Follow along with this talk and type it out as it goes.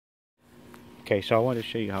Okay, so I wanted to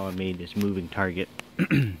show you how I made this moving target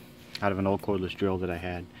out of an old cordless drill that I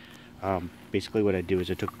had. Basically what I do is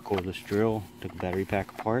I took a cordless drill, took the battery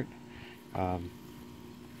pack apart,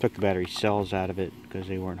 took the battery cells out of it because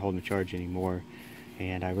they weren't holding the charge anymore,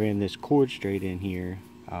 and I ran this cord straight in here.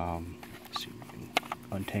 Let's see if we can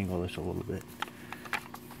untangle this a little bit.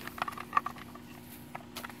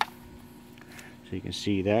 So you can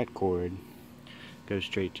see that cord goes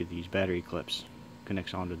straight to these battery clips,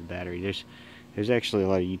 connects onto the battery. There's actually a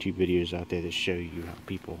lot of YouTube videos out there that show you how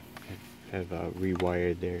people have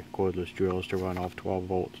rewired their cordless drills to run off 12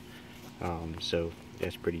 volts. So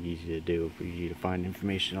that's pretty easy to do, pretty easy to find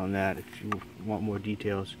information on that if you want more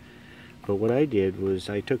details. But what I did was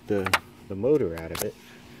I took the motor out of it,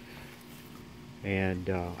 and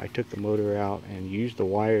I took the motor out and used the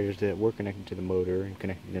wires that were connected to the motor and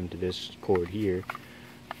connected them to this cord here.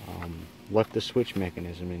 Left the switch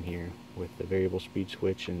mechanism in here with the variable speed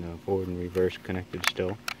switch and the forward and reverse connected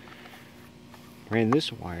still. Ran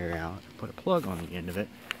this wire out, put a plug on the end of it.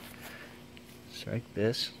 It's like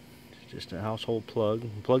this. It's just a household plug.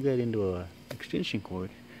 Plug that into an extension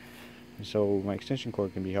cord. And so my extension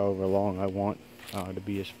cord can be however long I want to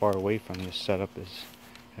be as far away from this setup as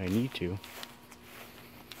I need to.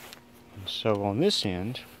 And so on this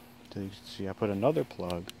end, you can see I put another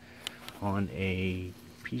plug on a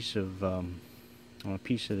piece of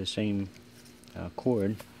the same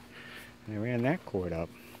cord, and I ran that cord up.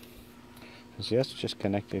 And see, that's just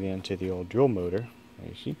connected into the old drill motor.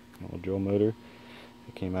 You see, an old drill motor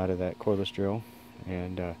that came out of that cordless drill,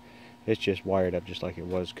 and it's just wired up just like it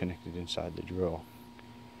was connected inside the drill.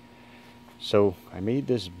 So I made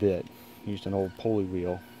this bit, used an old pulley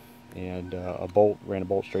wheel and a bolt, ran a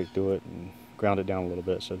bolt straight through it and ground it down a little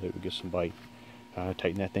bit so that it would get some bite.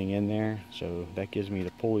 Tighten that thing in there, so that gives me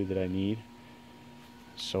the pulley that I need.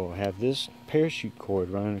 So I have this parachute cord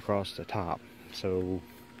running across the top, so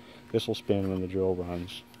this will spin when the drill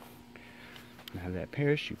runs. I have that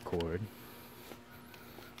parachute cord.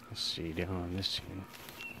 Let's see, down on this end,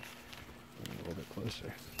 a little bit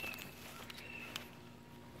closer.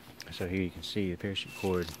 So here you can see the parachute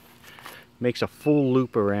cord makes a full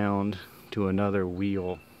loop around to another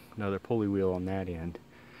wheel, another pulley wheel on that end.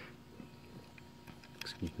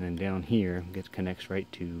 And then down here connects right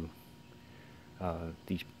to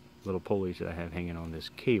these little pulleys that I have hanging on this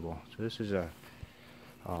cable. So this is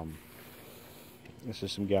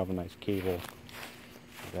some galvanized cable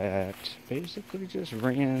that basically just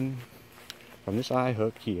ran from this eye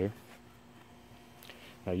hook here.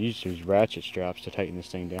 I used these ratchet straps to tighten this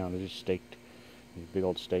thing down. I just staked these big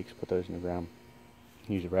old stakes, put those in the ground.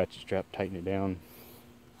 Use a ratchet strap, tighten it down.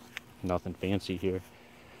 Nothing fancy here.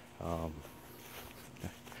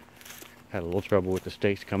 Had a little trouble with the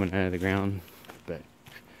stakes coming out of the ground, but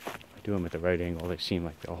if I do them at the right angle, they seem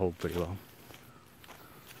like they'll hold pretty well.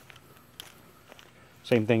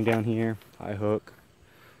 Same thing down here, eye hook,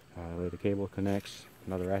 where the cable connects,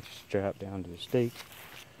 another ratchet strap down to the stake.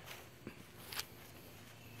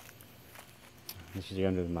 This is the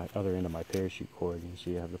other end of my parachute cord. You can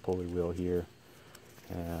see I have the pulley wheel here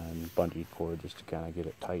and bungee cord just to kind of get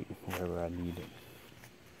it tight wherever I need it.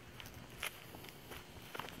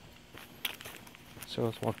 So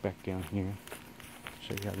let's walk back down here,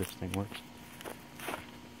 show you how this thing works.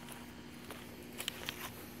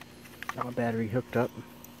 Got my battery hooked up.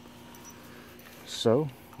 So,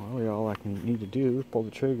 really all I need to do is pull the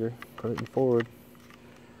trigger, put it in forward,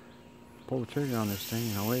 pull the trigger on this thing,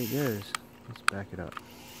 and away it goes. Let's back it up.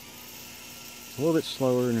 It's a little bit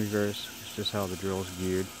slower in reverse. It's just how the drill is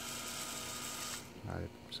geared, I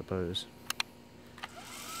suppose.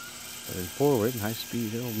 But in forward, high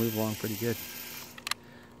speed, it'll move along pretty good.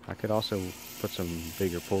 I could also put some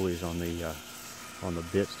bigger pulleys on the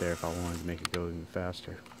bits there if I wanted to make it go even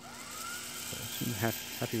faster. But I'm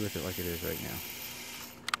happy with it like it is right now.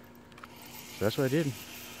 So that's what I did.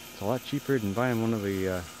 It's a lot cheaper than buying one of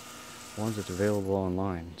the ones that's available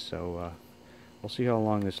online. So we'll see how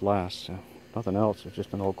long this lasts. Nothing else. It's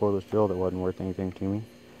just an old cordless drill that wasn't worth anything to me.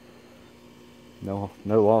 No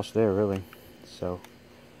loss there really. So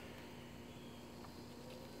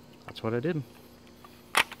that's what I did.